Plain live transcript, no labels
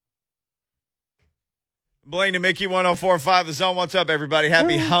Blaine and Mickey 104.5 The Zone. What's up, everybody?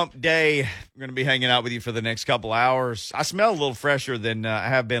 Happy hump day. We're going to be hanging out with you for the next couple hours. I smell a little fresher than I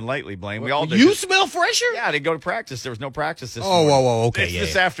have been lately, Blaine. We all do. You smell fresher? Yeah, I didn't go to practice. There was no practice this morning. Whoa, okay. It's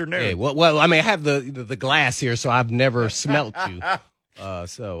this afternoon. Yeah, well, I mean, I have the glass here, so I've never smelt you.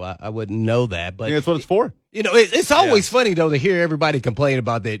 So I wouldn't know that. But that's what it's for. You know, it's always funny, though, to hear everybody complain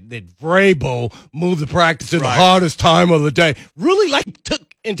about that Vrabel moved the practice to the hottest time of the day. Really, took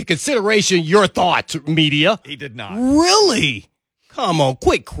into consideration your thoughts, media. He did not. Really? Come on,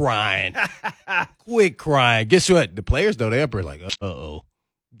 quit crying. Quit crying. Guess what? The players, though, they're up here like, uh-oh.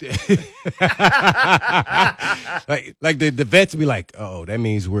 like the vets be like, oh, that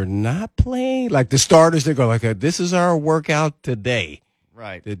means we're not playing. Like the starters, they go like, this is our workout today.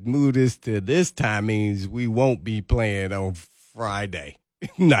 Right. To move this to this time means we won't be playing on Friday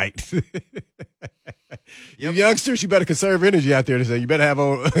night. You youngsters, you better conserve energy out there. So you better have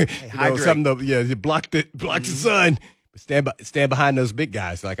on something to block the sun. Stand behind those big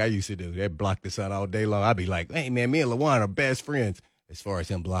guys like I used to do. They block the sun all day long. I'd be like, hey man, me and LaJuan are best friends as far as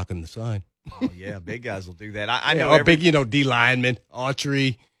him blocking the sun. Oh yeah, big guys will do that. I know. Big, D lineman,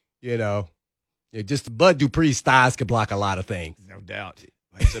 Autry, just Bud Dupree's thighs could block a lot of things. No doubt.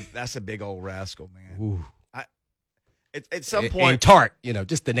 That's a big old rascal, man. Ooh. At some point, and Tart,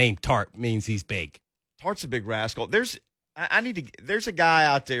 just the name Tart means he's big. Tart's a big rascal. There's a guy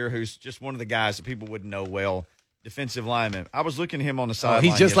out there who's just one of the guys that people wouldn't know well, defensive lineman. I was looking at him on the sideline.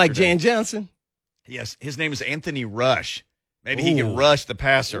 He's just like Jan Johnson. Yes, his name is Anthony Rush. Maybe he can rush the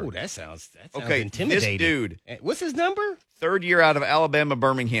passer. Oh, that sounds okay, intimidating. This dude. What's his number? Third year out of Alabama,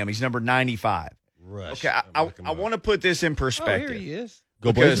 Birmingham. He's number 95. Rush. Okay, I want to put this in perspective. Oh, here he is.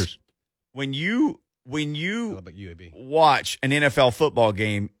 Go Blazers. When you watch an NFL football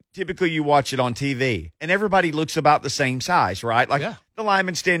game, typically you watch it on TV, and everybody looks about the same size, right? The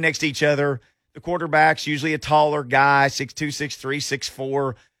linemen stand next to each other. The quarterback's usually a taller guy, 6'2", 6'3",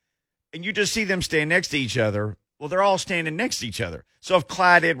 6'4", and you just see them stand next to each other. Well, they're all standing next to each other. So if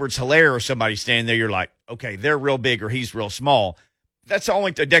Clyde Edwards-Helaire or somebody standing there, you're like, okay, they're real big or he's real small. That's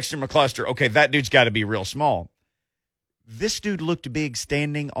only to Dexter McCluster. Okay, that dude's got to be real small. This dude looked big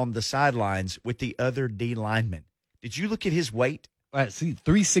standing on the sidelines with the other D linemen. Did you look at his weight? See,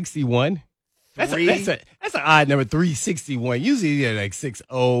 361. That's an odd number, 361. Usually they're like 6'0",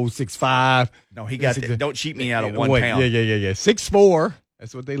 6'5". No, he got that. Don't cheat me out of 1 pound. Yeah. 6'4".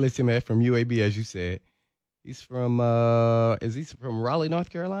 That's what they list him at from UAB, as you said. He's from is he from Raleigh, North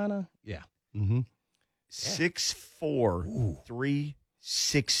Carolina? Yeah. Mm-hmm. 6'4",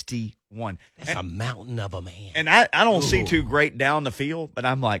 361. That's a mountain of a man. And I don't see too great down the field, but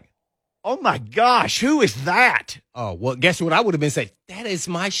I'm like, oh my gosh, who is that? Oh, well, guess what I would have been saying? That is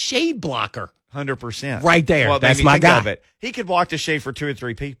my shade blocker. 100%. Right there. Well, that's my guy. Of it. He could block the shade for 2 or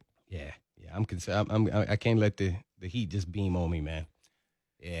 3 people. Yeah. I'm concerned. I can't let the heat just beam on me, man.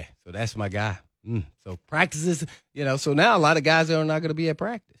 Yeah. So that's my guy. So practices, so now a lot of guys are not going to be at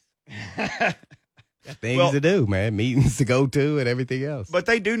practice. Got things to do, man. Meetings to go to and everything else. But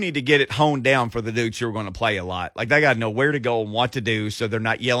they do need to get it honed down for the dudes who are going to play a lot. Like, they got to know where to go and what to do so they're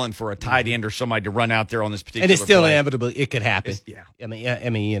not yelling for a tight end or somebody to run out there on this particular And it's still play. inevitable. It could happen. I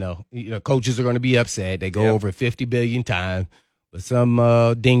mean, coaches are going to be upset. They go over it 50 billion times. But some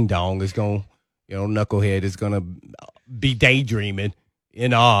ding-dong is going to, knucklehead is going to be daydreaming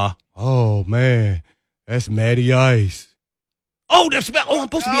in awe. Oh, man, that's Matty Ice. Oh, I'm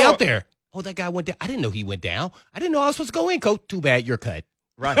supposed to be out there. Oh, that guy went down. I didn't know he went down. I didn't know I was supposed to go in, Coach. Too bad, you're cut.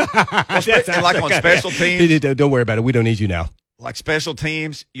 Right. And like on special teams. Don't worry about it. We don't need you now. Like special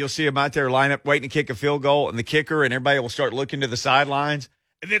teams, you'll see them out there line up waiting to kick a field goal, and the kicker and everybody will start looking to the sidelines,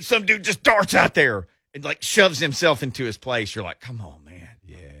 and then some dude just darts out there and shoves himself into his place. You're like, come on, man.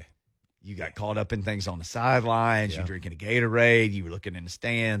 Yeah. You got caught up in things on the sidelines. You're drinking a Gatorade. You were looking in the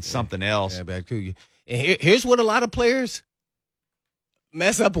stands, something else. Yeah, back to you. And here's what a lot of players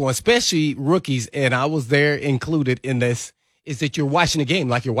mess up on, especially rookies, and I was there included in this, is that you're watching the game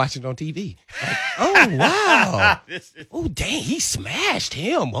like you're watching it on TV. Like, oh, wow. Oh, dang, he smashed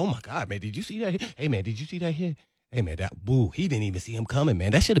him. Oh, my God, man, did you see that? Hey, man, did you see that hit? Hey, man, he didn't even see him coming,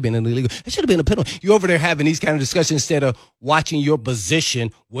 man. That should have been an illegal. That should have been a penalty. You're over there having these kind of discussions instead of watching your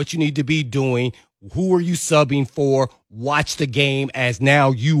position, what you need to be doing, who are you subbing for, watch the game as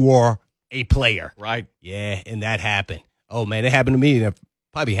now you are a player. Right. Yeah, and that happened. Oh, man, it happened to me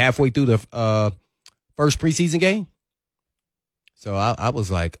probably halfway through the first preseason game. So I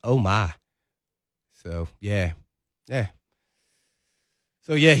was like, oh, my. So, yeah.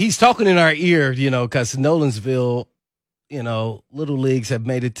 So, yeah, he's talking in our ear, because Nolensville, Little Leagues have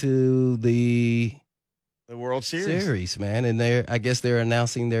made it to the The World Series. Man. And I guess they're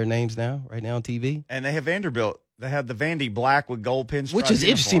announcing their names now, right now on TV. And they have Vanderbilt. They have the Vandy black with gold pinstripes. Which is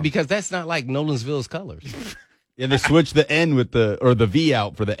interesting because that's not like Nolensville's colors. Yeah, they switched the N with the V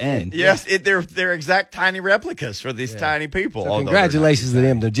out for the N. Yes, they're exact tiny replicas for these tiny people. So congratulations to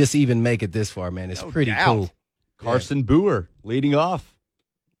them to just even make it this far, man. It's pretty cool. Carson Boer leading off.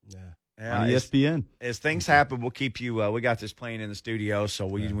 On ESPN. As things happen, we'll keep you. We got this playing in the studio, so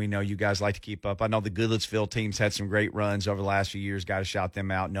we know you guys like to keep up. I know the Goodlettsville team's had some great runs over the last few years. Got to shout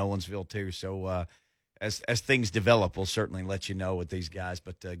them out. Nolensville too. So as things develop, we'll certainly let you know with these guys.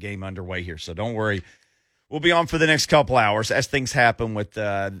 But game underway here, so don't worry. We'll be on for the next couple hours as things happen. With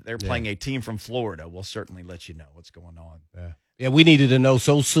they're playing a team from Florida. We'll certainly let you know what's going on. Yeah, we needed to know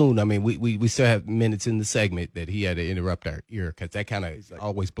so soon. I mean, we still have minutes in the segment that he had to interrupt our ear because that kind of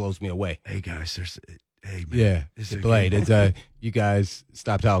always blows me away. Hey, guys, hey, man. Yeah, it's Blaine. You guys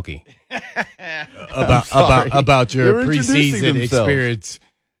stop talking about your preseason experience.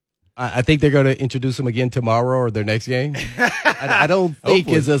 I think they're going to introduce him again tomorrow or their next game. I don't think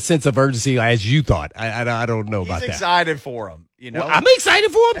it's a sense of urgency as you thought. I don't know about that. He's excited for him. Well, I'm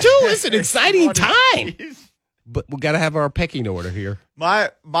excited for him, too. It's an exciting time. But we got to have our pecking order here.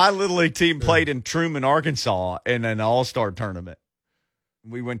 My Little League team played in Truman, Arkansas in an all-star tournament.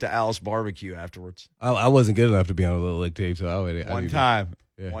 We went to Al's Barbecue afterwards. I wasn't good enough to be on a Little League team. So One time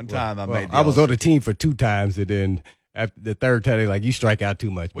I made I was on the team for 2 times, and then after the third time, they're like, you strike out too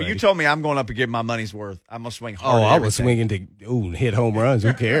much, buddy. Well, you told me I'm going up and get my money's worth. I'm going to swing hard. Oh, I was swinging to hit home runs.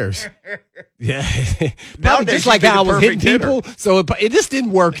 Who cares? Yeah. Probably just like how I was hitting people. So it just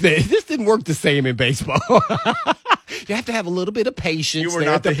didn't work. It just didn't work the same in baseball. You have to have a little bit of patience. You were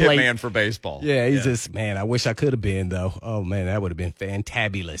not the hitman for baseball. Yeah, he's just, man, I wish I could have been, though. Oh, man, that would have been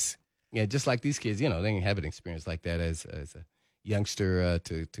fantabulous. Yeah, just like these kids, they didn't have an experience like that as a youngster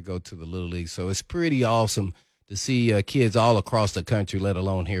to go to the Little League. So it's pretty awesome to see kids all across the country, let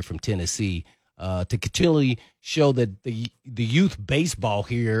alone here from Tennessee, to continually show that the youth baseball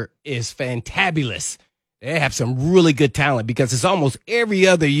here is fantabulous. They have some really good talent because it's almost every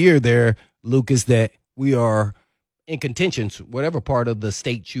other year there, Lucas, that we are in contention, whatever part of the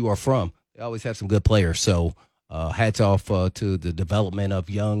state you are from. They always have some good players. So hats off to the development of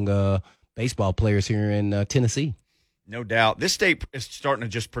young baseball players here in Tennessee. No doubt. This state is starting to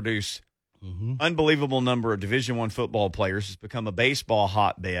just produce unbelievable number of Division I football players. It's become a baseball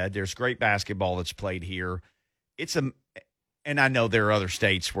hotbed. There's great basketball that's played here. And I know there are other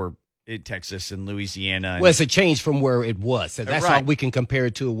states where Texas and Louisiana. Well, it's a change from where it was. So that's all we can compare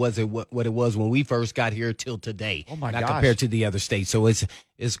it to. Was it what it was when we first got here till today? Oh my gosh. Not compared to the other states. So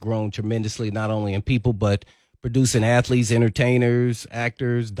it's grown tremendously, not only in people, but producing athletes, entertainers,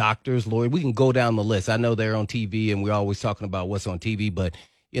 actors, doctors, lawyers. We can go down the list. I know they're on TV, and we're always talking about what's on TV, but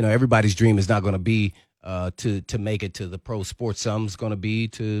everybody's dream is not going to be to make it to the pro sports. Some's going to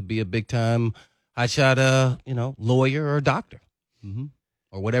be a big time hotshot, lawyer or doctor,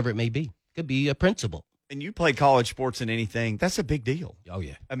 or whatever it may be. Could be a principal. And you play college sports in anything, that's a big deal. Oh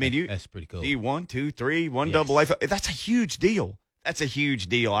yeah, I mean that's pretty cool. D1, 2, 3, 1 double A. That's a huge deal. That's a huge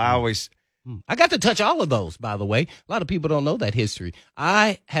deal. I got to touch all of those, by the way. A lot of people don't know that history.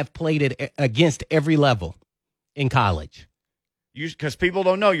 I have played it against every level in college. Because people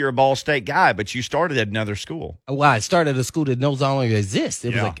don't know you're a Ball State guy, but you started at another school. Well, I started at a school that no longer exists.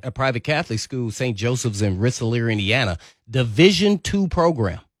 It was a private Catholic school, St. Joseph's in Rensselaer, Indiana. Division II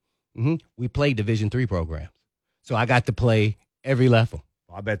program. We played Division III programs. So I got to play every level.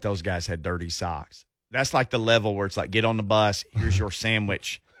 Well, I bet those guys had dirty socks. That's like the level where it's like, get on the bus, here's your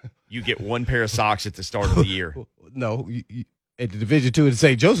sandwich. You get 1 pair of socks at the start of the year. No, at the Division II at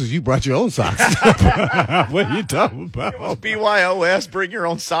St. Joseph's, you brought your own socks. What are you talking about? It was BYOS, bring your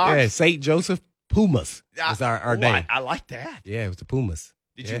own socks. Yeah, St. Joseph Pumas is our name. I like that. Yeah, it was the Pumas.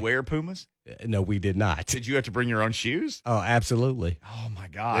 Did you wear Pumas? No, we did not. Did you have to bring your own shoes? Oh, absolutely. Oh, my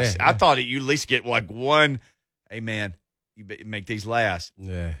gosh. Yeah, I thought you at least get like one. Hey, man, you make these last.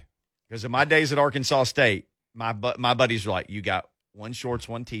 Yeah. Because in my days at Arkansas State, my buddies were like, you got 1 shorts,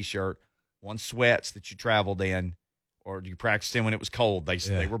 1 T-shirt, 1 sweats that you traveled in, or you practiced in when it was cold.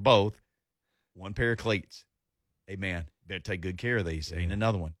 They were both. 1 pair of cleats. Hey, man, better take good care of these. Ain't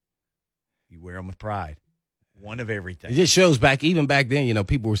another one. You wear them with pride. 1 of everything. It just shows even back then,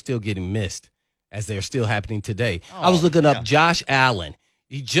 people were still getting missed as they're still happening today. I was looking up Josh Allen.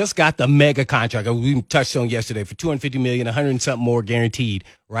 He just got the mega contract we touched on yesterday for $250 million, 100 and something more guaranteed,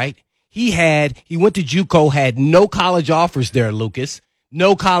 right? He went to JUCO, had no college offers there, Lucas.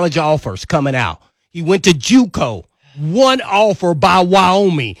 No college offers coming out. He went to JUCO, 1 offer by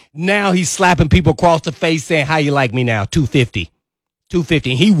Wyoming. Now he's slapping people across the face saying, how you like me now? $250.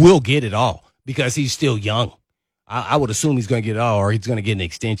 $250. He will get it all because he's still young. I would assume he's going to get it all, or he's going to get an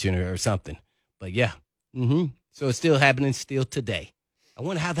extension or something. But yeah, so it's still happening still today. I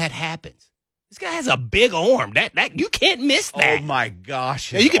wonder how that happens. This guy has a big arm. That you can't miss that. Oh my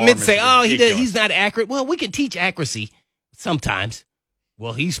gosh! You can say, "Oh, he's not accurate." Well, we can teach accuracy sometimes.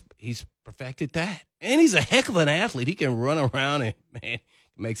 Well, he's perfected that, and he's a heck of an athlete. He can run around and man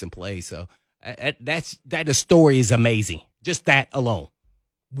make some plays. So the story is amazing. Just that alone.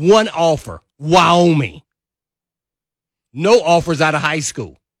 One offer, Wyoming. No offers out of high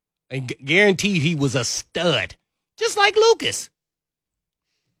school, and guaranteed he was a stud, just like Lucas.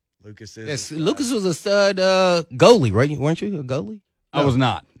 Lucas is. Yes, Lucas was a stud goalie, right? Weren't you a goalie? I was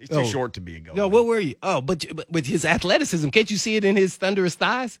not. He's too short to be a goalie. No, what were you? Oh, but with his athleticism, can't you see it in his thunderous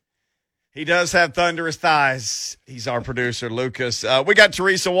thighs? He does have thunderous thighs. He's our producer, Lucas. We got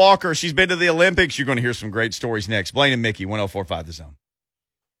Teresa Walker. She's been to the Olympics. You're going to hear some great stories next. Blaine and Mickey, 104.5 The Zone.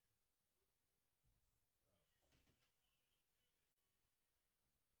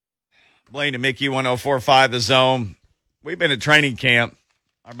 Blaine and Mickey, 104.5 The Zone. We've been at training camp.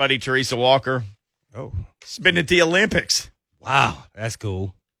 Our buddy Teresa Walker. She's been at the Olympics. Wow, that's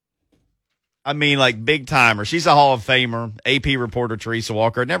cool. I mean, like, big timer. She's a Hall of Famer. AP reporter Teresa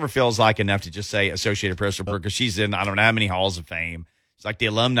Walker. It never feels like enough to just say Associated Press reporter because she's in I don't know how many Halls of Fame. She's like the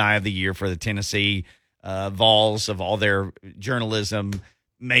alumni of the year for the Tennessee Vols of all their journalism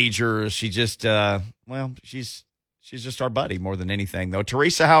majors. She just, she's just our buddy more than anything, though.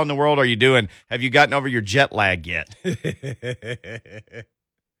 Teresa, how in the world are you doing? Have you gotten over your jet lag yet?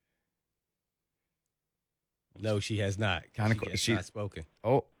 No, she has not. She has not spoken.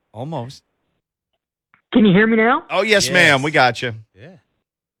 Oh, almost. Can you hear me now? Oh, yes, ma'am. We got you. Yeah.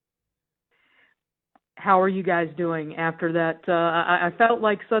 How are you guys doing after that? I felt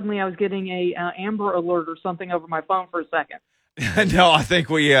like suddenly I was getting a Amber Alert or something over my phone for a second. No, I think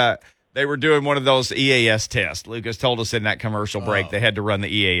they were doing one of those EAS tests. Lucas told us in that commercial break they had to run the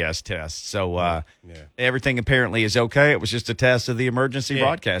EAS test. So everything apparently is okay. It was just a test of the emergency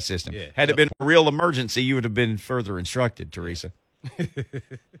broadcast system. Yeah. Had it been a real emergency, you would have been further instructed, Teresa.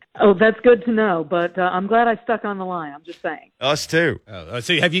 Oh, that's good to know. But I'm glad I stuck on the line. I'm just saying. Us too.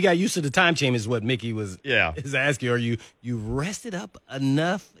 So have you got used to the time change is what Mickey is asking. Are you rested up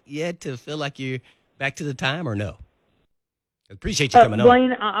enough yet to feel like you're back to the time or no? Appreciate you coming on.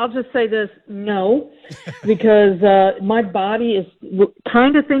 Blaine, I'll just say this, no, because my body is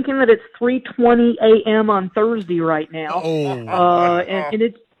kind of thinking that it's 3:20 a.m. on Thursday right now. And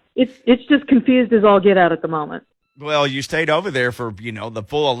it's just confused as all get out at the moment. Well, you stayed over there for, the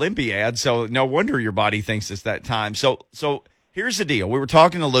full Olympiad, so no wonder your body thinks it's that time. So here's the deal. We were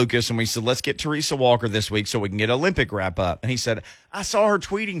talking to Lucas, and we said, let's get Teresa Walker this week so we can get Olympic wrap-up. And he said, I saw her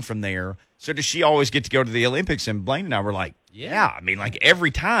tweeting from there. So does she always get to go to the Olympics? And Blaine and I were like, yeah. I mean, like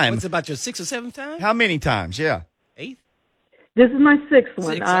every time. What's about your 6th or 7th time? How many times? Yeah. 8th? This is my 6th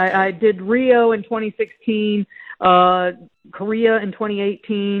one. Okay. I did Rio in 2016, Korea in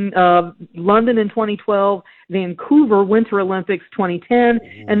 2018, London in 2012, Vancouver Winter Olympics 2010,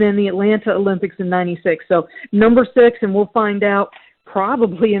 and then the Atlanta Olympics in 96. So number 6, and we'll find out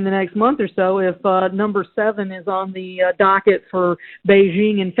probably in the next month or so if number 7 is on the docket for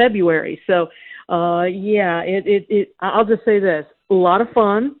Beijing in February. So, I'll just say this, a lot of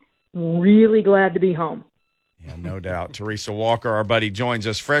fun, really glad to be home. Yeah, no doubt. Teresa Walker, our buddy, joins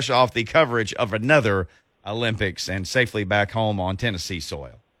us fresh off the coverage of another Olympics and safely back home on Tennessee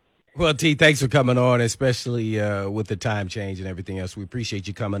soil. Well, T, thanks for coming on, especially with the time change and everything else. We appreciate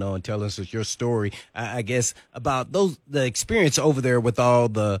you coming on, telling us your story, I guess, about the experience over there with all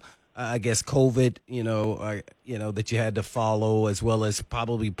the, COVID, that you had to follow, as well as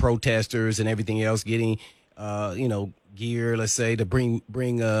probably protesters and everything else getting, gear, let's say, to bring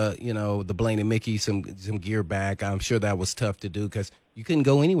the Blaine and Mickey some gear back. I'm sure that was tough to do because you couldn't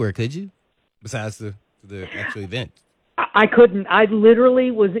go anywhere, could you? Besides the actual event. I couldn't. I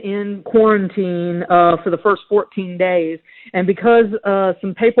literally was in quarantine for the first 14 days. And because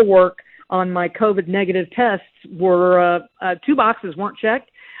some paperwork on my COVID negative tests were 2 boxes weren't checked,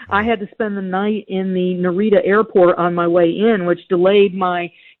 I had to spend the night in the Narita airport on my way in, which delayed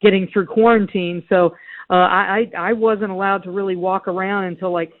my getting through quarantine. So I wasn't allowed to really walk around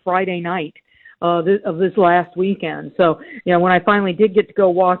until like Friday night of this last weekend. So, when I finally did get to go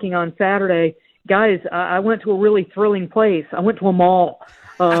walking on Saturday, guys, I went to a really thrilling place. I went to a mall.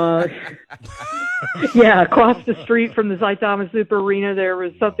 Across the street from the Cy Thomas Super Arena, there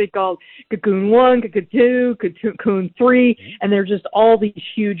was something called Cocoon 1, Cocoon 2, Cocoon 3, and they're just all these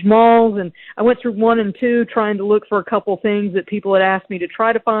huge malls. And I went through 1 and 2 trying to look for a couple things that people had asked me to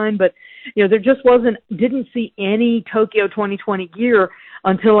try to find, but there just didn't see any Tokyo 2020 gear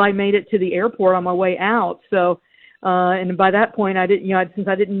until I made it to the airport on my way out. So, and by that point, I didn't, since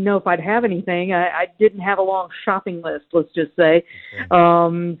I didn't know if I'd have anything, I didn't have a long shopping list, let's just say.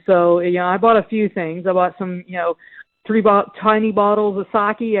 Okay. So, I bought a few things. I bought some, tiny bottles of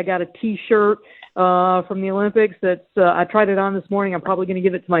sake. I got a T-shirt from the Olympics that's I tried it on this morning. I'm probably going to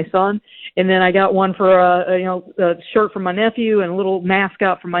give it to my son. And then I got one for a shirt from my nephew and a little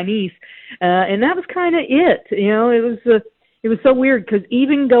mascot for my niece. And that was kind of it. It was so weird because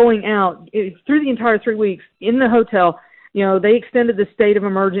even going out through the entire 3 weeks in the hotel, they extended the state of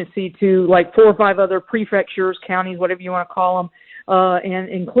emergency to like 4 or 5 other prefectures, counties, whatever you want to call them, and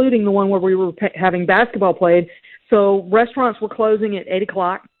including the one where we were having basketball played. So restaurants were closing at 8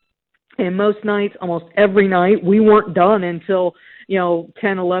 o'clock, and most nights, almost every night, we weren't done until 10,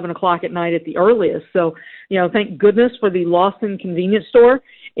 11 o'clock at night at the earliest. So, thank goodness for the Lawson convenience store.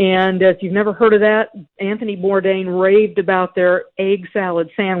 And if you've never heard of that, Anthony Bourdain raved about their egg salad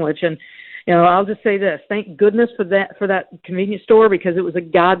sandwich. And, I'll just say this, thank goodness for that convenience store, because it was a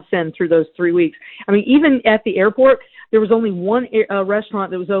godsend through those 3 weeks. I mean, even at the airport, there was only one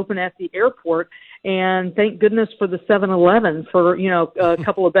restaurant that was open at the airport. And thank goodness for the 7-Eleven for, a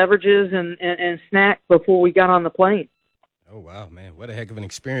couple of beverages and snack before we got on the plane. Oh, wow, man. What a heck of an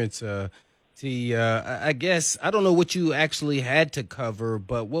experience. I guess, I don't know what you actually had to cover,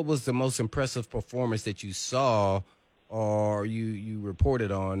 but what was the most impressive performance that you saw or you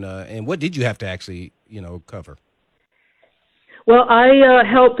reported on, and what did you have to actually, cover? Well, I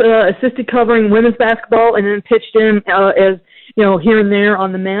assisted covering women's basketball and then pitched in as, here and there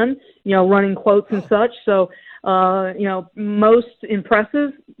on the men, running quotes and such. So, most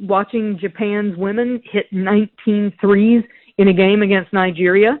impressive, watching Japan's women hit 19 threes in a game against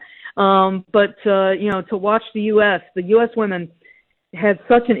Nigeria. But to watch the U.S. women had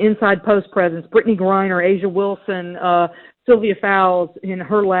such an inside post presence. Brittany Griner, Asia Wilson, Sylvia Fowles in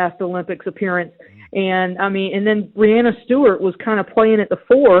her last Olympics appearance. And then Brianna Stewart was kind of playing at the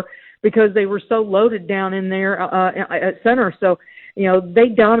 4 because they were so loaded down in there at center. So, they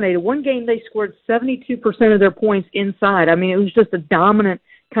dominated. One game they scored 72% of their points inside. I mean, it was just a dominant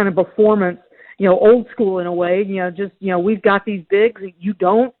kind of performance, old school in a way, we've got these bigs, you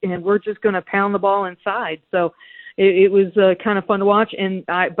don't, and we're just going to pound the ball inside. So it was kind of fun to watch.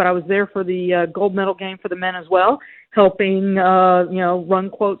 But I was there for the gold medal game for the men as well, helping, run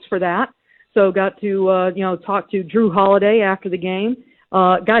quotes for that. So got to, talk to Drew Holiday after the game.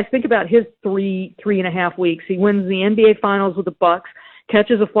 Guys, think about his 3.5 weeks. He wins the NBA Finals with the Bucks,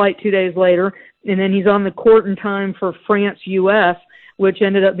 catches a flight 2 days later, and then he's on the court in time for France-US, which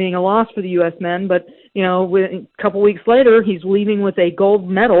ended up being a loss for the U.S. men. But, a couple weeks later, he's leaving with a gold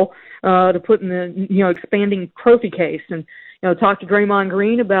medal to put in the, expanding trophy case. And, talked to Draymond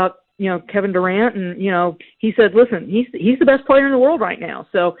Green about, Kevin Durant, and, he said, listen, he's the best player in the world right now.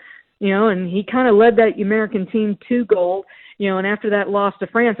 So, and he kind of led that American team to gold. And after that loss to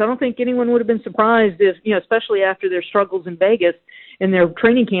France, I don't think anyone would have been surprised if, especially after their struggles in Vegas in their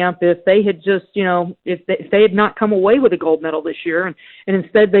training camp, if they had just, if they had not come away with a gold medal this year, and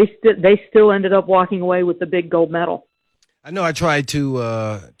instead they still ended up walking away with the big gold medal. I know I tried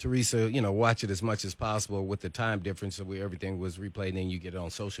to, Teresa, watch it as much as possible with the time difference of where everything was replayed and then you get it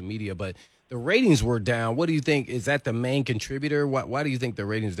on social media, but the ratings were down. What do you think? Is that the main contributor? Why do you think the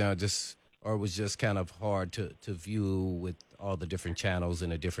ratings down, or was just kind of hard to view with all the different channels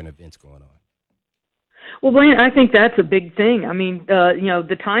and the different events going on? Well, Blaine, I think that's a big thing. I mean,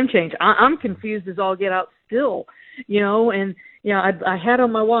 the time change. I'm confused as all get out still, and I had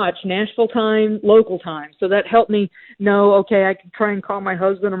on my watch Nashville time, local time, so that helped me know. Okay, I can try and call my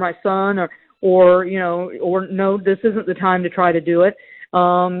husband or my son, or no, this isn't the time to try to do it.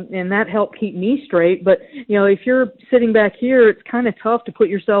 And that helped keep me straight. But if you're sitting back here, it's kind of tough to put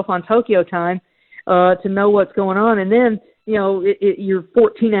yourself on Tokyo time to know what's going on, and then. You're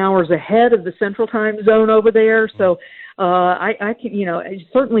 14 hours ahead of the central time zone over there. So, I can, it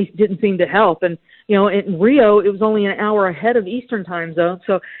certainly didn't seem to help. And, in Rio, it was only an hour ahead of Eastern time zone.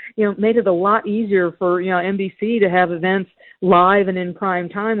 So, it made it a lot easier for, NBC to have events live and in prime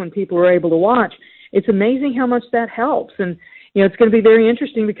time when people are able to watch. It's amazing how much that helps. And, it's going to be very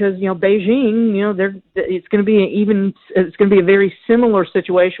interesting because, Beijing, it's going to be a very similar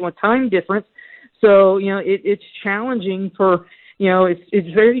situation with time difference. So, it's challenging for,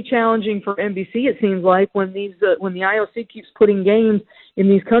 it's very challenging for NBC, it seems like, when the IOC keeps putting games in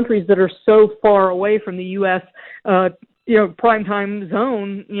these countries that are so far away from the U.S., primetime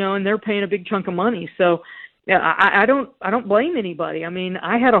zone, and they're paying a big chunk of money. So, I don't blame anybody. I mean,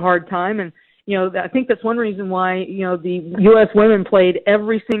 I had a hard time, and, I think that's one reason why, the U.S. women played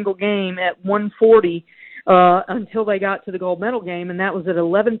every single game at 1:40 until they got to the gold medal game, and that was at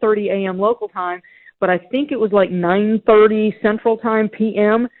 11:30 a.m. local time. But I think it was like 9:30 Central Time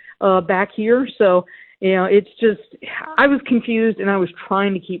p.m. Back here. So, it's just, I was confused and I was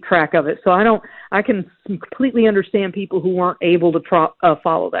trying to keep track of it. So I can completely understand people who weren't able to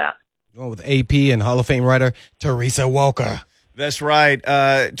follow that. Going with AP and Hall of Fame writer Teresa Walker. That's right.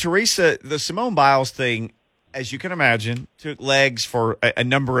 Teresa, the Simone Biles thing, as you can imagine, took legs for a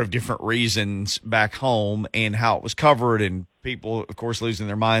number of different reasons back home, and how it was covered, and people, of course, losing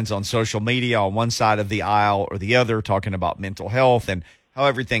their minds on social media on one side of the aisle or the other, talking about mental health and how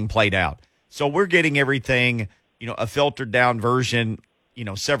everything played out. So we're getting everything, a filtered down version,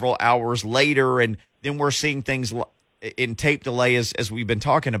 several hours later, and then we're seeing things in tape delay as we've been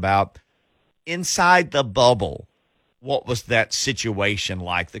talking about. Inside the bubble, what was that situation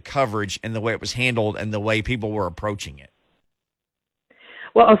like, the coverage and the way it was handled and the way people were approaching it?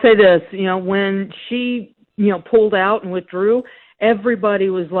 Well, I'll say this, when she, pulled out and withdrew, everybody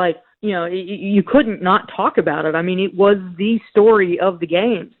was like, you couldn't not talk about it. I mean, it was the story of the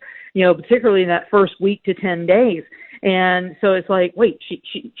games, particularly in that first week to 10 days. And so it's like, wait,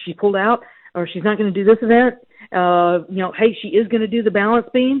 she pulled out, or she's not going to do this event. Hey, she is going to do the balance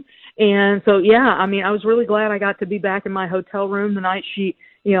beam. And so, yeah, I mean, I was really glad I got to be back in my hotel room the night she,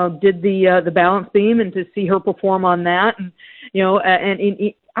 did the balance beam, and to see her perform on that. And,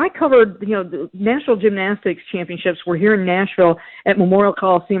 I covered, the National Gymnastics Championships were here in Nashville at Memorial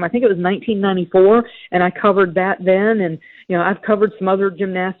Coliseum. I think it was 1994, and I covered that then. And, I've covered some other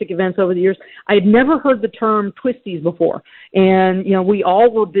gymnastic events over the years. I had never heard the term twisties before. And, we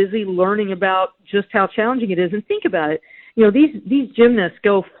all were busy learning about just how challenging it is. And think about it. These gymnasts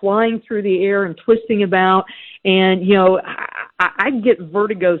go flying through the air and twisting about, and, I get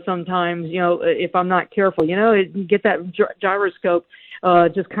vertigo sometimes, if I'm not careful, get that gyroscope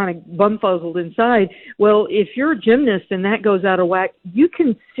just kind of bumfuzzled inside. Well, if you're a gymnast and that goes out of whack, you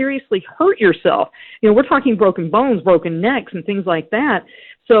can seriously hurt yourself. We're talking broken bones, broken necks, and things like that.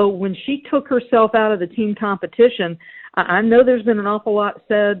 So when she took herself out of the team competition, I know there's been an awful lot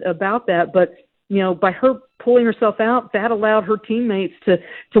said about that, but by her pulling herself out, that allowed her teammates to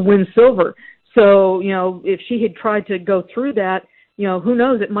win silver. So, if she had tried to go through that, who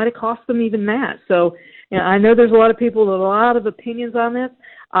knows, it might have cost them even that. So, I know there's a lot of people with a lot of opinions on this.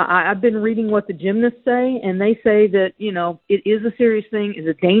 I've been reading what the gymnasts say, and they say that, it is a serious thing, it's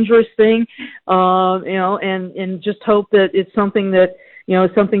a dangerous thing, and just hope that it's something that,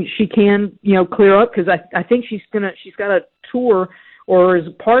 something she can, clear up, because I think she's got a tour, or is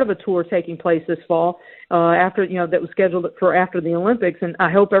part of a tour taking place this fall, after, that was scheduled for after the Olympics. And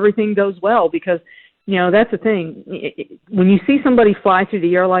I hope everything goes well, because, that's the thing. When you see somebody fly through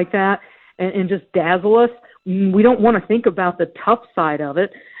the air like that and just dazzle us, we don't want to think about the tough side of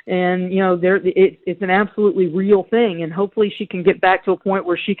it. And, it's an absolutely real thing. And hopefully she can get back to a point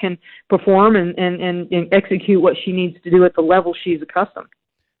where she can perform and execute what she needs to do at the level she's accustomed.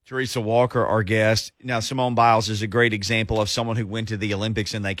 Teresa Walker, our guest. Now, Simone Biles is a great example of someone who went to the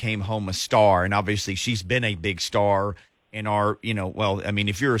Olympics and they came home a star. And obviously she's been a big star in our,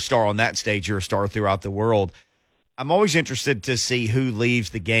 if you're a star on that stage, you're a star throughout the world. I'm always interested to see who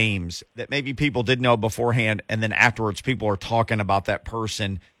leaves the games that maybe people didn't know beforehand, and then afterwards people are talking about that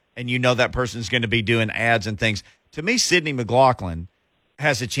person, and that person's going to be doing ads and things. To me, Sydney McLaughlin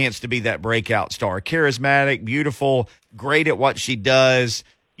has a chance to be that breakout star. Charismatic, beautiful, great at what she does.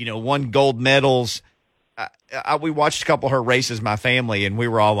 Won gold medals. We watched a couple of her races, my family, and we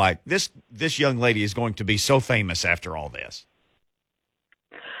were all like, this young lady is going to be so famous after all this.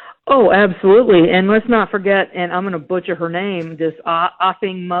 Oh, absolutely. And let's not forget, and I'm going to butcher her name, this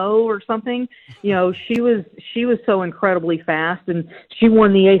Afing Mo or something. She was so incredibly fast, and she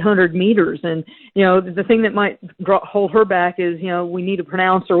won the 800 meters. And, the thing that might hold her back is, we need to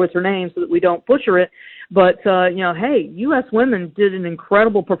pronounce her with her name so that we don't butcher it. But, hey, U.S. women did an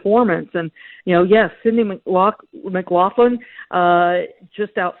incredible performance. And, yes, Sydney McLaughlin,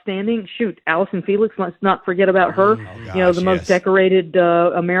 just outstanding. Shoot, Allison Felix, let's not forget about her. Oh, gosh, the most decorated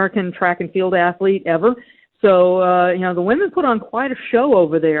American track and field athlete ever. So, the women put on quite a show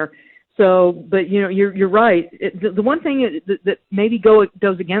over there. So, but, you're right. The one thing that maybe goes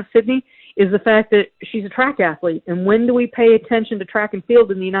against Sydney is the fact that she's a track athlete. And when do we pay attention to track and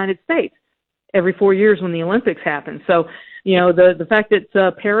field in the United States? Every 4 years when the Olympics happen. So, the fact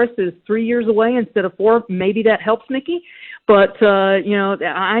that Paris is 3 years away instead of 4, maybe that helps Nikki. But,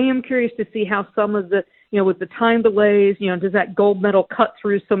 I am curious to see how some of the, with the time delays, does that gold medal cut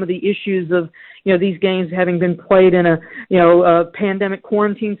through some of the issues of, these games having been played in a pandemic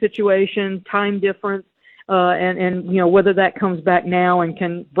quarantine situation, time difference, and whether that comes back now and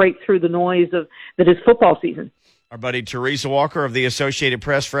can break through the noise that is football season. Our buddy Teresa Walker of the Associated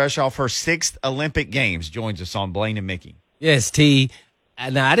Press, fresh off her 6th Olympic Games, joins us on Blaine and Mickey. Yes, T.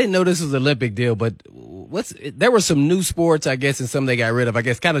 Now, I didn't know this was an Olympic deal, but there were some new sports, I guess, and some they got rid of. I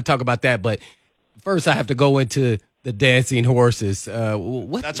guess kind of talk about that, but first I have to go into the dancing horses.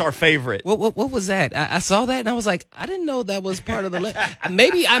 That's our favorite. What was that? I saw that and I was like, I didn't know that was part of the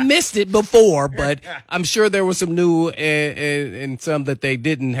maybe I missed it before, but I'm sure there was some new and some that they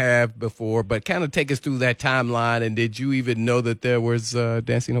didn't have before. But kind of take us through that timeline. And did you even know that there was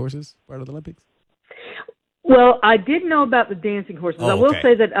dancing horses part of the Olympics? Well, I did know about the dancing horses. I will okay.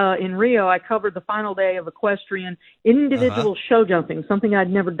 say that in Rio, I covered the final day of equestrian individual show jumping, something I'd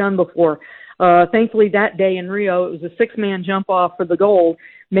never done before. Thankfully, that day in Rio, it was a 6-man jump off for the gold,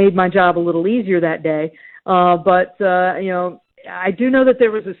 made my job a little easier that day. But I do know that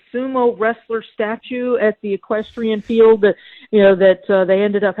there was a sumo wrestler statue at the equestrian field that, they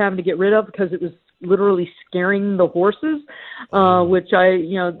ended up having to get rid of because it was literally scaring the horses, which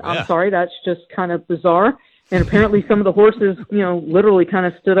I'm sorry, that's just kind of bizarre. And apparently some of the horses, literally kind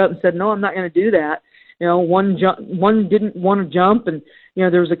of stood up and said, no, I'm not going to do that. One didn't want to jump, and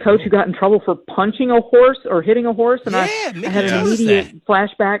there was a coach who got in trouble for punching a horse or hitting a horse, and I had an immediate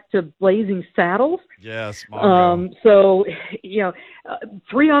flashback to Blazing Saddles. Yes. So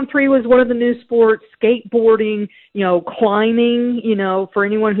 3-on-3 was one of the new sports. Skateboarding, climbing. For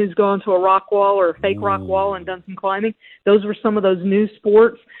anyone who's gone to a rock wall or a fake rock wall and done some climbing, those were some of those new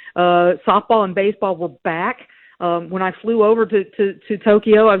sports. Softball and baseball were back. When I flew over to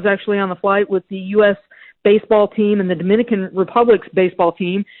Tokyo, I was actually on the flight with the U.S. baseball team and the Dominican Republic's baseball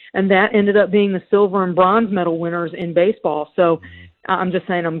team, and that ended up being the silver and bronze medal winners in baseball. So I'm just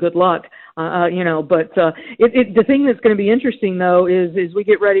saying good luck, But the thing that's going to be interesting, though, is we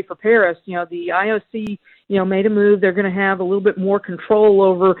get ready for Paris. The IOC, made a move. They're going to have a little bit more control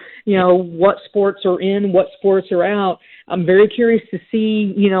over, what sports are in, what sports are out. I'm very curious to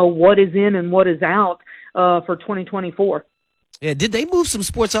see, what is in and what is out for 2024. Yeah, did they move some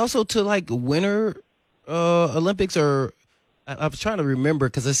sports also to like Winter Olympics? Or I was trying to remember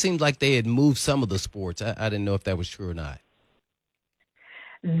because it seemed like they had moved some of the sports. I didn't know if that was true or not.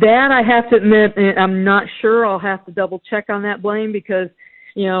 That I have to admit, I'm not sure. I'll have to double check on that, Blaine, because,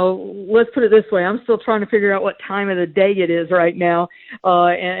 let's put it this way. I'm still trying to figure out what time of the day it is right now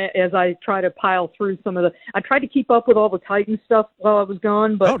as I try to pile through I tried to keep up with all the Titan stuff while I was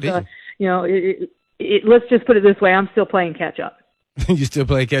gone, but, let's just put it this way. I'm still playing catch up. You still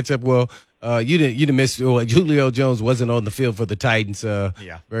playing catch up? Well, you didn't miss. Well, Julio Jones wasn't on the field for the Titans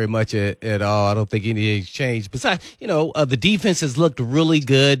very much at all. I don't think anything's changed. Besides, the defense has looked really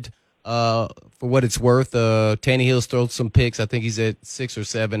good for what it's worth. Tannehill's thrown some picks. I think he's at 6 or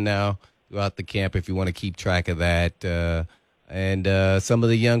 7 now throughout the camp, if you want to keep track of that. And some of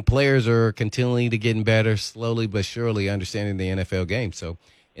the young players are continuing to getting better, slowly but surely, understanding the NFL game. So,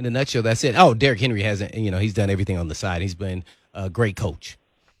 in a nutshell, that's it. Oh, Derrick Henry hasn't. He's done everything on the side. He's been a great coach.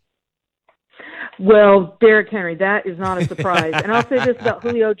 Well, Derrick Henry, that is not a surprise. And I'll say this about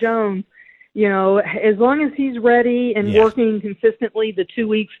Julio Jones, as long as he's ready and working consistently the 2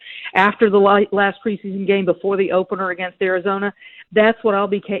 weeks after the last preseason game before the opener against Arizona, that's what I'll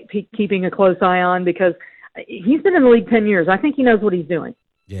be keeping a close eye on because he's been in the league 10 years. I think he knows what he's doing.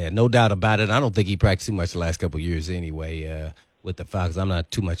 Yeah, no doubt about it. I don't think he practiced too much the last couple of years anyway. With the Falcons, I'm not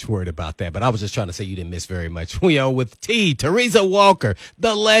too much worried about that. But I was just trying to say you didn't miss very much. We are with Teresa Walker,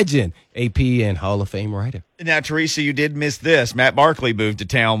 the legend, AP and Hall of Fame writer. Now, Teresa, you did miss this. Matt Barkley moved to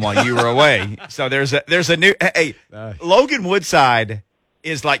town while you were away. So there's a new Logan Woodside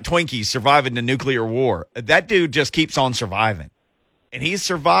is like Twinkies surviving the nuclear war. That dude just keeps on surviving, and he's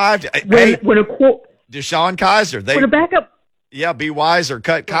survived. Deshaun Kaiser, when a backup, B. Weiser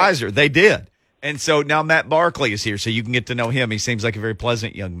cut Kaiser. They did. And so now Matt Barkley is here, so you can get to know him. He seems like a very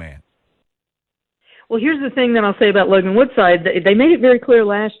pleasant young man. Well, here's the thing that I'll say about Logan Woodside. They made it very clear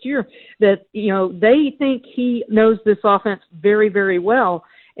last year that, they think he knows this offense very, very well.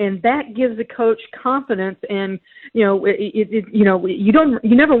 And that gives the coach confidence. And, you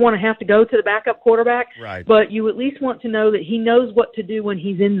never want to have to go to the backup quarterback, right? But you at least want to know that he knows what to do when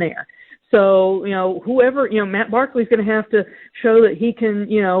he's in there. So, whoever, Matt Barkley's going to have to show that he can,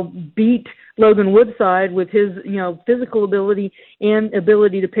 beat Logan Woodside with his, physical ability and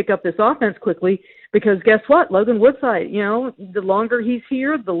ability to pick up this offense quickly. Because guess what? Logan Woodside, the longer he's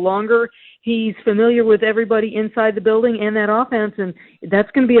here, the longer he's familiar with everybody inside the building and that offense. And that's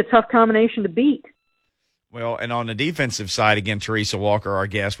going to be a tough combination to beat. Well, and on the defensive side, again, Teresa Walker, our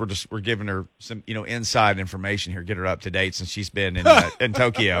guest, we're giving her some, inside information here, get her up to date since she's been in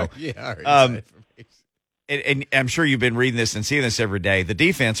Tokyo. Yeah, and I'm sure you've been reading this and seeing this every day. The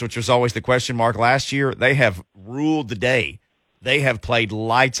defense, which was always the question mark last year, they have ruled the day. They have played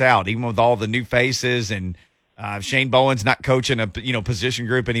lights out, even with all the new faces, and Shane Bowen's not coaching a position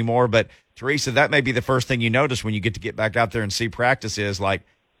group anymore. But Teresa, that may be the first thing you notice when you get back out there and see practice is like,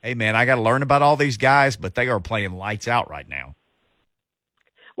 hey, man, I got to learn about all these guys, but they are playing lights out right now.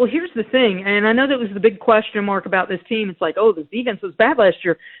 Well, here's the thing, and I know that was the big question mark about this team. It's like, oh, this defense was bad last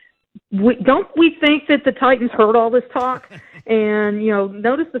year. Don't we think that the Titans heard all this talk? And,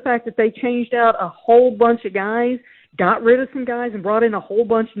 notice the fact that they changed out a whole bunch of guys, got rid of some guys, and brought in a whole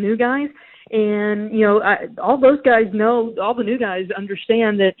bunch of new guys. And, all those guys know, all the new guys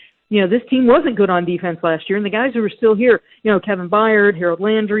understand that, this team wasn't good on defense last year. And the guys who are still here, Kevin Byard, Harold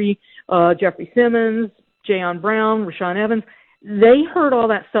Landry, Jeffrey Simmons, Jayon Brown, Rashawn Evans, they heard all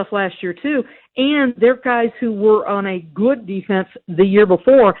that stuff last year too. And they're guys who were on a good defense the year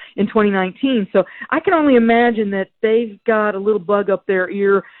before in 2019. So I can only imagine that they've got a little bug up their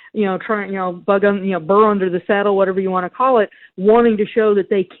ear, burr under the saddle, whatever you want to call it, wanting to show that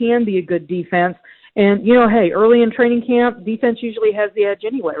they can be a good defense. And, hey, early in training camp, defense usually has the edge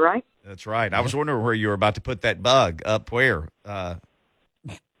anyway, right? That's right. I was wondering where you were about to put that bug, up where.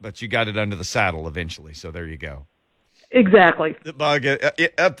 But you got it under the saddle eventually, so there you go. Exactly. The bug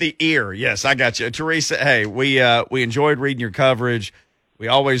up the ear. Yes, I got you. Teresa, hey, we enjoyed reading your coverage. We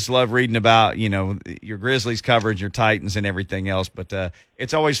always love reading about, your Grizzlies coverage, your Titans, and everything else. But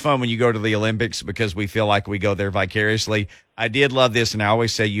it's always fun when you go to the Olympics because we feel like we go there vicariously. I did love this, and I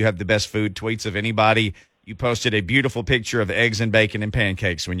always say you have the best food tweets of anybody. You posted a beautiful picture of eggs and bacon and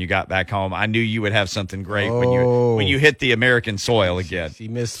pancakes when you got back home. I knew you would have something great when you hit the American soil again. She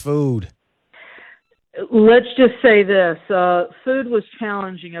missed food. Let's just say this. Food was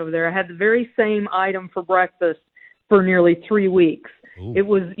challenging over there. I had the very same item for breakfast for nearly 3 weeks. Ooh. It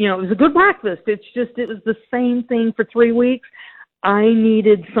was a good breakfast. It was the same thing for 3 weeks. I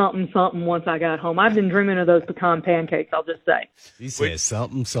needed something once I got home. I've been dreaming of those pecan pancakes, I'll just say. He said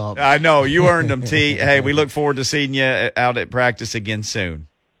something. I know. You earned them, T. Hey, we look forward to seeing you out at practice again soon.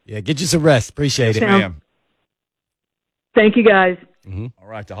 Yeah, get you some rest. Appreciate it. Ma'am. Thank you, guys. Mm-hmm. All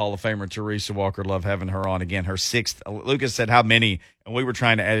right, the Hall of Famer Teresa Walker. Love having her on again. Her sixth. Lucas said how many, and we were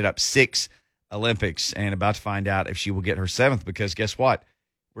trying to add it up. 6 Olympics, and about to find out if she will get her 7th. Because guess what?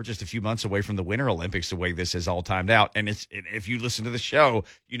 We're just a few months away from the Winter Olympics. The way this is all timed out, and if you listen to the show,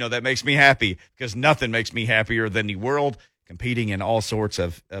 that makes me happy because nothing makes me happier than the world competing in all sorts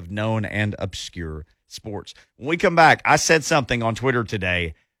of known and obscure sports. When we come back, I said something on Twitter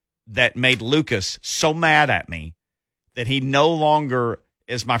today that made Lucas so mad at me that he no longer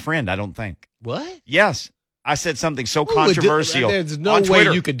is my friend, I don't think. What? Yes. I said something so controversial. There's no on way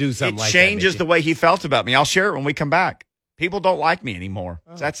Twitter. you could do something like that. It changes the way he felt about me. I'll share it when we come back. People don't like me anymore.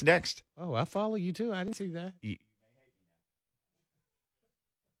 Oh. So that's next. Oh, I follow you too. I didn't see that.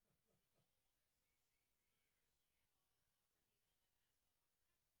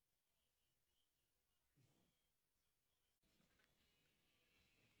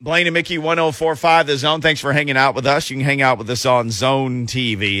 Blaine and Mickey, 1045 The Zone. Thanks for hanging out with us. You can hang out with us on Zone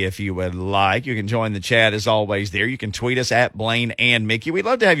TV if you would like. You can join the chat as always there. You can tweet us at Blaine and Mickey. We'd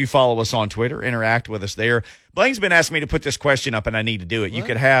love to have you follow us on Twitter, interact with us there. Blaine's been asking me to put this question up, and I need to do it. What? You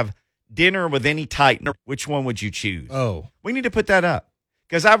could have dinner with any Titan. Which one would you choose? Oh. We need to put that up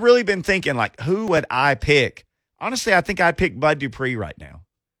because I've really been thinking, who would I pick? Honestly, I think I'd pick Bud Dupree right now.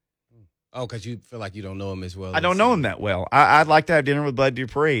 Oh, because you feel like you don't know him as well. I don't know him that well. I'd like to have dinner with Bud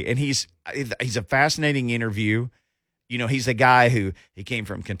Dupree, and he's a fascinating interview. He's a guy who he came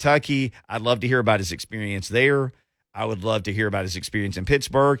from Kentucky. I'd love to hear about his experience there. I would love to hear about his experience in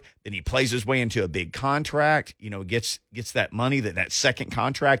Pittsburgh. Then he plays his way into a big contract. Gets that money, that second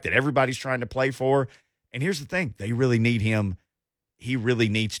contract that everybody's trying to play for. And here's the thing: they really need him. He really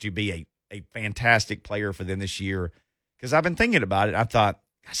needs to be a fantastic player for them this year. Because I've been thinking about it. I thought,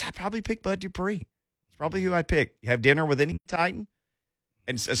 gosh, I'd probably pick Bud Dupree. It's probably who I'd pick. You have dinner with any Titan?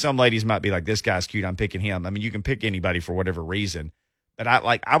 And some ladies might be like, this guy's cute, I'm picking him. I mean, you can pick anybody for whatever reason. But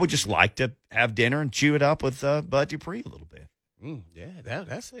I would just like to have dinner and chew it up with Bud Dupree a little bit. Yeah,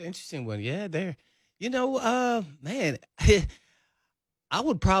 that's an interesting one. Yeah, there. Man, I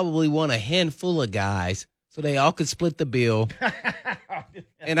would probably want a handful of guys so they all could split the bill.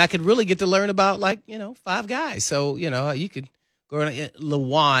 And I could really get to learn about 5 guys. So, you could go around.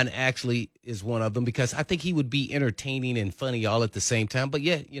 Lawan actually is one of them because I think he would be entertaining and funny all at the same time. But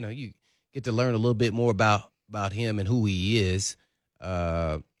yeah, you get to learn a little bit more about him and who he is.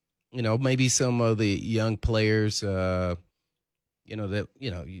 maybe some of the young players, that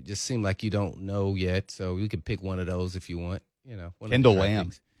you just seem like you don't know yet. So you can pick one of those if you want. Kendall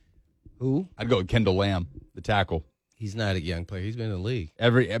Lamb. Who? I'd go with Kendall Lamb, the tackle. He's not a young player. He's been in the league.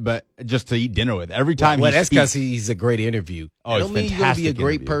 But just to eat dinner with. Every time that's because he's a great interview. Oh, I don't mean you're going to be a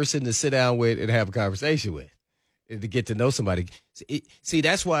great interview. person to sit down with and have a conversation with, and to get to know somebody. See,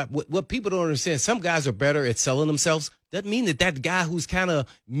 that's why what people don't understand. Some guys are better at selling themselves. Doesn't mean that guy who's kind of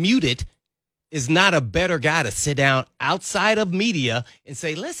muted is not a better guy to sit down outside of media and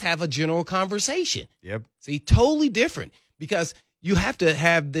say, let's have a general conversation. Yep. See, totally different, because you have to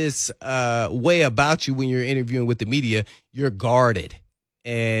have this way about you when you're interviewing with the media. You're guarded.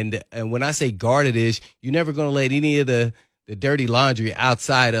 And when I say guarded is, you're never going to let any of the dirty laundry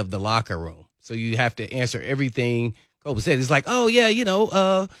outside of the locker room. So you have to answer everything. Kobe said, it's like, oh, yeah,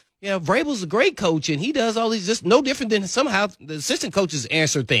 Vrabel's a great coach, and he does all these, just no different than somehow the assistant coaches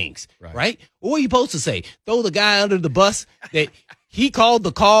answer things, right? What are you supposed to say? Throw the guy under the bus that he called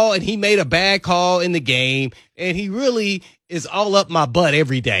the call and he made a bad call in the game, and he really is all up my butt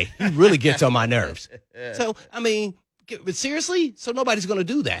every day. He really gets on my nerves. So, but seriously, so nobody's going to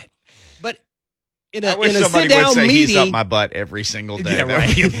do that. But in a sit-down meeting, he's up my butt every single day. Yeah,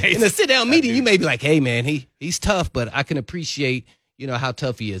 right. In a sit-down meeting, you may be like, hey, man, he's tough, but I can appreciate, how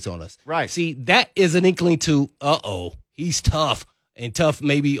tough he is on us. Right. See, that is an inkling to, he's tough, and tough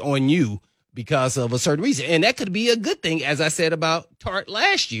maybe on you because of a certain reason. And that could be a good thing, as I said about Tart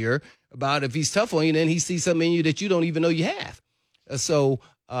last year, about if he's tough on you, then he sees something in you that you don't even know you have. So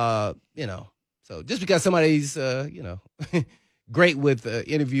just because somebody's, great with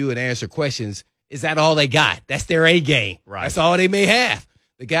interview and answer questions, is that all they got? That's their A game. Right. That's all they may have.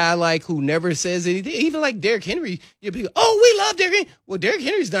 The guy who never says anything, even like Derrick Henry, people, we love Derrick Henry. Well, Derrick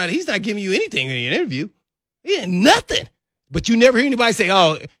Henry's he's not giving you anything in an interview. He had nothing. But you never hear anybody say,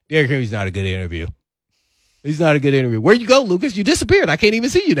 Derrick Henry's not a good interview. He's not a good interview. Where'd you go, Lucas? You disappeared. I can't even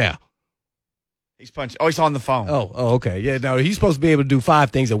see you now. He's punched. Oh, he's on the phone. Oh, okay. Yeah, no, he's supposed to be able to do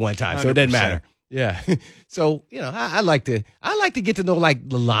 5 things at one time, so it doesn't 100%. matter. Yeah. So, I like to get to know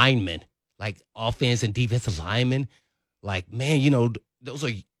the linemen, like offense and defensive linemen. Like, man, those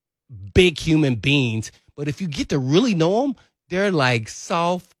are big human beings. But if you get to really know them, they're like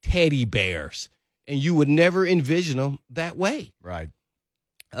soft teddy bears, and you would never envision them that way. Right.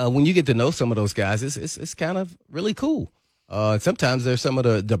 When you get to know some of those guys, it's kind of really cool. Sometimes they're some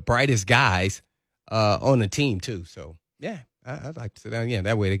of the brightest guys on the team too. So yeah, I'd like to sit down. Yeah,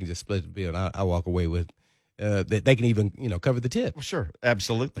 that way they can just split the bill. And I walk away with that they can even cover the tip. Well, sure,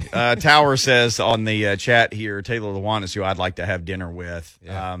 absolutely. Tower says on the chat here, Taylor Lewan is who I'd like to have dinner with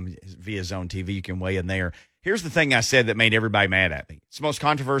via Zone TV. You can weigh in there. Here's the thing I said that made everybody mad at me. It's the most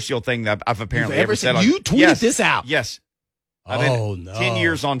controversial thing that I've apparently ever said. You tweeted this out. Yes. Oh, no. 10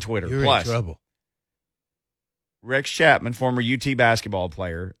 years on Twitter. You're plus. in trouble. Rex Chapman, former UT basketball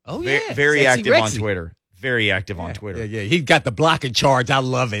player. Oh, yeah. Very Sexy active Rexy. on Twitter. Very active on Twitter. Yeah. He's got the blocking charge. I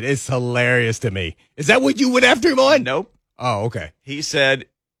love it. It's hilarious to me. Is that what you went after him on? Nope. Oh, okay. He said,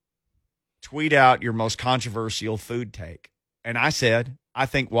 tweet out your most controversial food take. And I said, I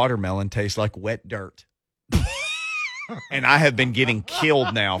think watermelon tastes like wet dirt. And I have been getting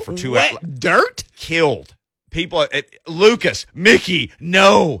killed now for 2 hours. Wet dirt? Killed. People, Lucas, Mickey,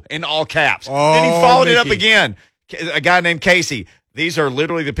 no, in all caps. Oh, then he followed it up Mickey. again. A guy named Casey. These are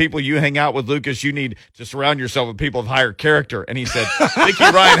literally the people you hang out with, Lucas. You need to surround yourself with people of higher character. And he said, Mickey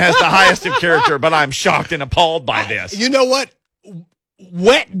Ryan has the highest of character, but I'm shocked and appalled by this. You know what?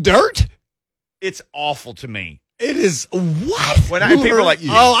 Wet dirt? It's awful to me. It is what? When people are like,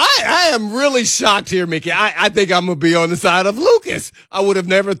 I am really shocked here, Mickey. I think I'm going to be on the side of Lucas. I would have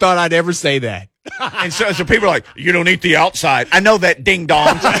never thought I'd ever say that. And so people are like, you don't eat the outside. I know that ding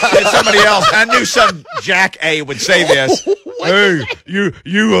dong. It's somebody else. I knew some Jack A would say this. Hey, you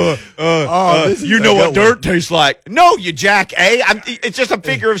know what dirt tastes like? No, you Jack A. It's just a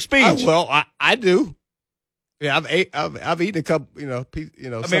figure of speech. I do. Yeah, I've eaten a couple.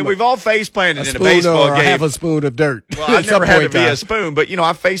 I mean, we've all face planted in a spoon baseball or game. half a spoon of dirt. Well, I've never had it be a spoon, but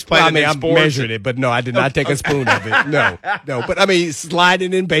I face planted in I sports. measured it, but no, I did not take a spoon of it. No. But I mean,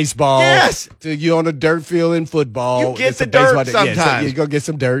 sliding in baseball. Yes. To you on a dirt field in football. You get it's the a baseball dirt day. sometimes. Yeah, so you go get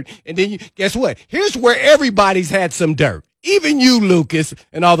some dirt, and then guess what? Here's where everybody's had some dirt. Even you, Lucas,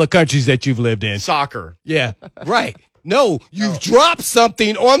 and all the countries that you've lived in. Soccer. Yeah, right. No, you've dropped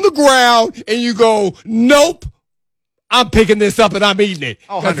something on the ground, and you go, nope. I'm picking this up and I'm eating it.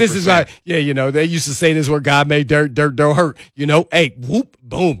 Oh, this is like, they used to say this where God made dirt don't hurt. Hey, whoop,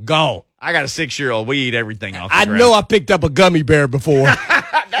 boom, gone. I got a 6-year-old. We eat everything off the I ground. know I picked up a gummy bear before.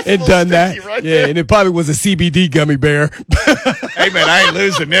 That's and done that. Right yeah, there. and it probably was a CBD gummy bear. Hey, man, I ain't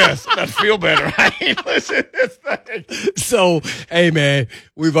losing this. I feel better. I ain't losing this thing. So, hey, man,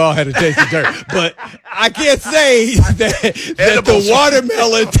 we've all had a taste of dirt. But I can't say that the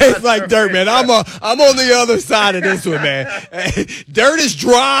watermelon tastes like dirt, man. I'm on the other side of this one, man. Dirt is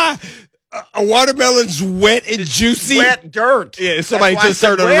dry. A watermelon's wet and juicy. Wet dirt. Yeah, somebody just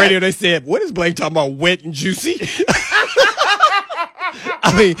heard on the radio, they said, what is Blaine talking about, wet and juicy?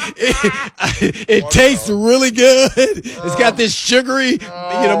 I mean, it tastes really good. It's got this sugary,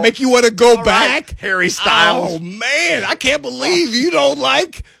 make you want to go back. Right. Harry Styles. Oh, man, I can't believe you don't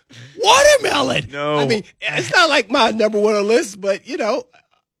like watermelon. No. I mean, it's not like my number one on the list, but,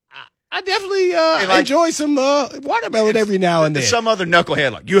 I definitely enjoy some watermelon every now and then. Some other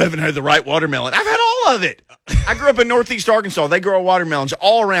knucklehead, like, you haven't had the right watermelon. I've had all of it. I grew up in Northeast Arkansas. They grow watermelons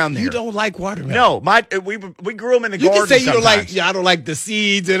all around there. You don't like watermelon? No, we grew them in the garden. You can say you don't sometimes. like. I don't like the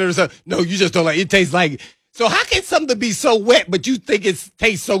seeds in it or something. No, you just don't like. It tastes like. So how can something be so wet, but you think it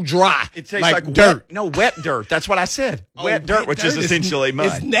tastes so dry? It tastes like dirt. Wet dirt. That's what I said. Wet dirt, which is essentially mud.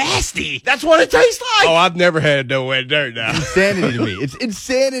 It's nasty. That's what it tastes like. Oh, I've never had no wet dirt now. Insanity to me. It's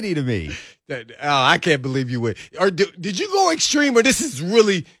insanity to me. I can't believe you would. Or did you go extreme, or this is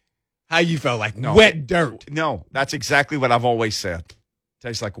really how you felt, like wet dirt? No, that's exactly what I've always said.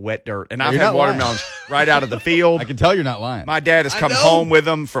 Tastes like wet dirt. And I've You're had not watermelons right out of the field. I can tell you're not lying. My dad has come home with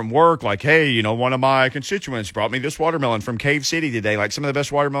them from work, like, hey, one of my constituents brought me this watermelon from Cave City today, like some of the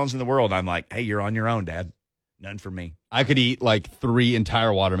best watermelons in the world. I'm like, hey, you're on your own, Dad. None for me. I could eat like 3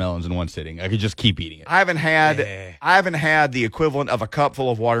 entire watermelons in one sitting. I could just keep eating it. I haven't had the equivalent of a cup full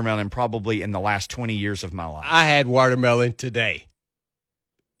of watermelon probably in the last 20 years of my life. I had watermelon today.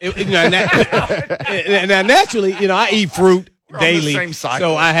 Now, naturally, I eat fruit daily,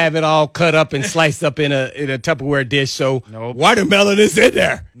 so I have it all cut up and sliced up in a Tupperware dish. So watermelon is in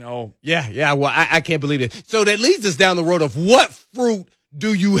there. No. Yeah. Well, I can't believe it. So that leads us down the road of what fruit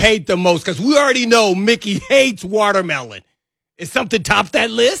do you hate the most? Because we already know Mickey hates watermelon. Is something top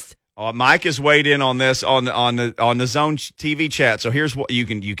that list? Mike has weighed in on this on the Zone TV chat. So here's what you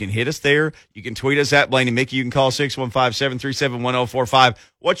can hit us there. You can tweet us at Blaine and Mickey. You can call 615-737-1045.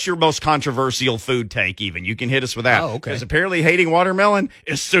 What's your most controversial food take? Even you can hit us with that. Oh, okay. Because apparently hating watermelon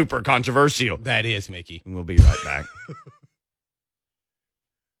is super controversial. That is, Mickey. And we'll be right back.